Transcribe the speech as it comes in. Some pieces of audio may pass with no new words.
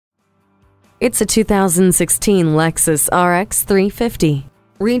It's a 2016 Lexus RX 350.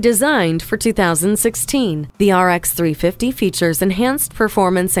 Redesigned for 2016, the RX 350 features enhanced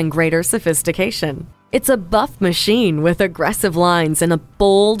performance and greater sophistication. It's a buff machine with aggressive lines and a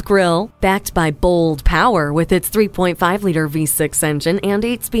bold grille, backed by bold power with its 3.5-liter V6 engine and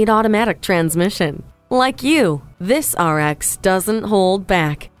 8-speed automatic transmission. Like you, this RX doesn't hold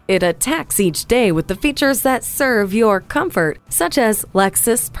back. It attacks each day with the features that serve your comfort, such as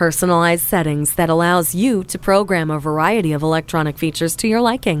Lexus personalized settings that allows you to program a variety of electronic features to your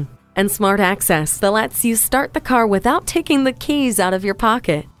liking, and smart access that lets you start the car without taking the keys out of your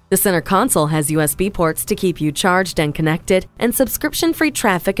pocket. The center console has USB ports to keep you charged and connected, and subscription-free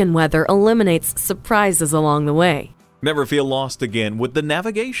traffic and weather eliminates surprises along the way. Never feel lost again with the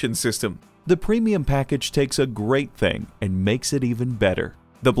navigation system. The premium package takes a great thing and makes it even better.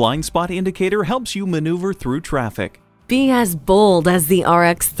 The blind spot indicator helps you maneuver through traffic. Be as bold as the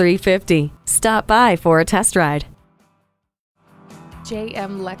RX 350. Stop by for a test ride.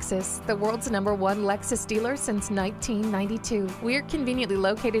 JM Lexus, the world's #1 Lexus dealer since 1992. We're conveniently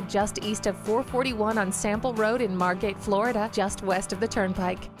located just east of 441 on Sample Road in Margate, Florida, just west of the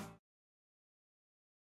Turnpike.